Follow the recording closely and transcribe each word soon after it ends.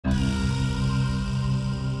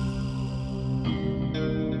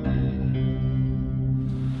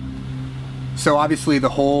So obviously the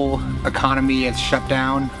whole economy is shut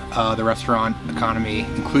down, the restaurant economy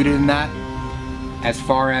included in that. As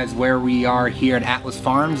far as where we are here at Atlas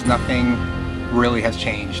Farms, nothing really has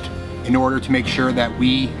changed. In order to make sure that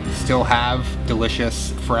we still have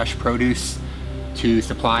delicious, fresh produce to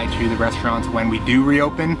supply to the restaurants when we do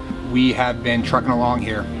reopen, we have been trucking along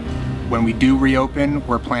here. When we do reopen,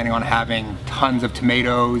 we're planning on having tons of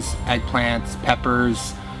tomatoes, eggplants,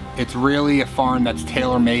 peppers. It's really a farm that's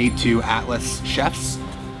tailor-made to Atlas chefs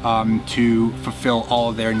to fulfill all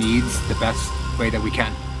of their needs the best way that we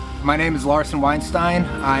can. My name is Larson Weinstein.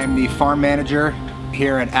 I am the farm manager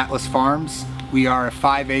here at Atlas Farms. We are a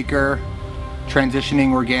 5-acre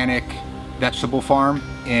transitioning organic vegetable farm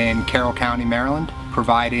in Carroll County, Maryland,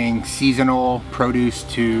 providing seasonal produce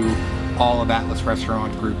to all of Atlas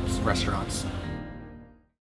Restaurant Group's restaurants.